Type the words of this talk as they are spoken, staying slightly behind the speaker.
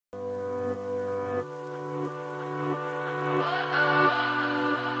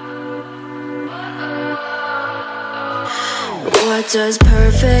What does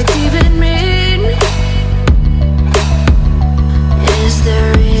perfect even mean? Is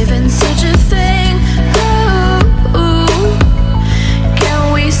there even such a thing? Ooh,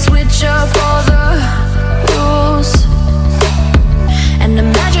 can we switch up all the rules and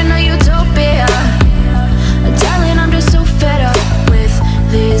imagine a utopia? Darling, I'm just so fed up with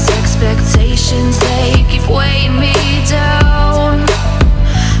these expectations. They keep weighing me down.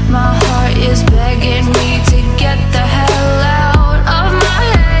 My heart is begging me to get the hell out of my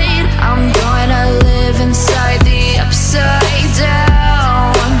head. I'm gonna live inside the upside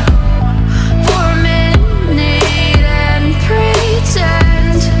down for a minute and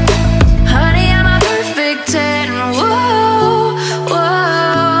pretend, honey, I'm a perfect 10. Whoa,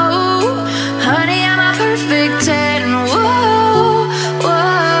 whoa, honey, I'm a perfect 10. Whoa,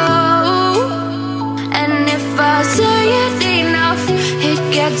 whoa, and if I say it enough, it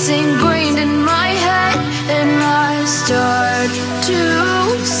gets ingrained in my head, and I start to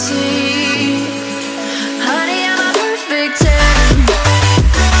see, honey, I'm a perfect 10.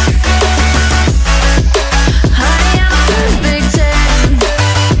 Honey, I'm a perfect 10.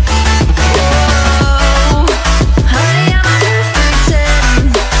 Whoa, honey, I'm a perfect 10.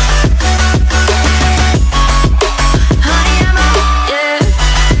 Honey, I'm a, yeah.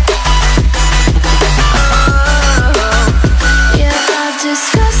 Oh, yeah, I've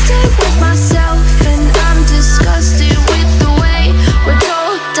discussed it with myself, and I'm disgusted with the way we're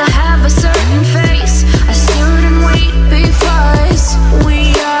told to have a certain face, a certain weight, because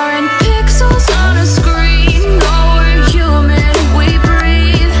we aren't pixels on a screen. No, we're human, we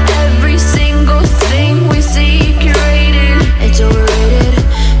breathe. Every single thing we see curated, it's overrated.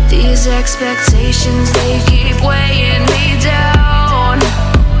 These expectations, they keep weighing me down.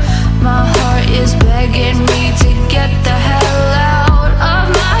 My heart is begging me to get the hell out of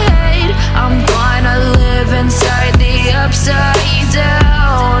my head. I'm gonna live inside the upside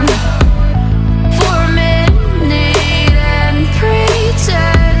down for a minute and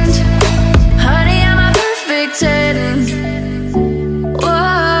pretend, honey, I'm a perfect 10.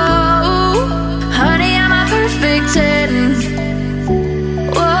 Whoa, honey, I'm a perfect 10.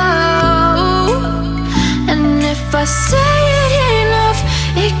 Whoa, and if I say it enough,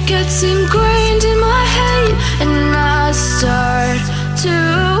 it gets ingrained.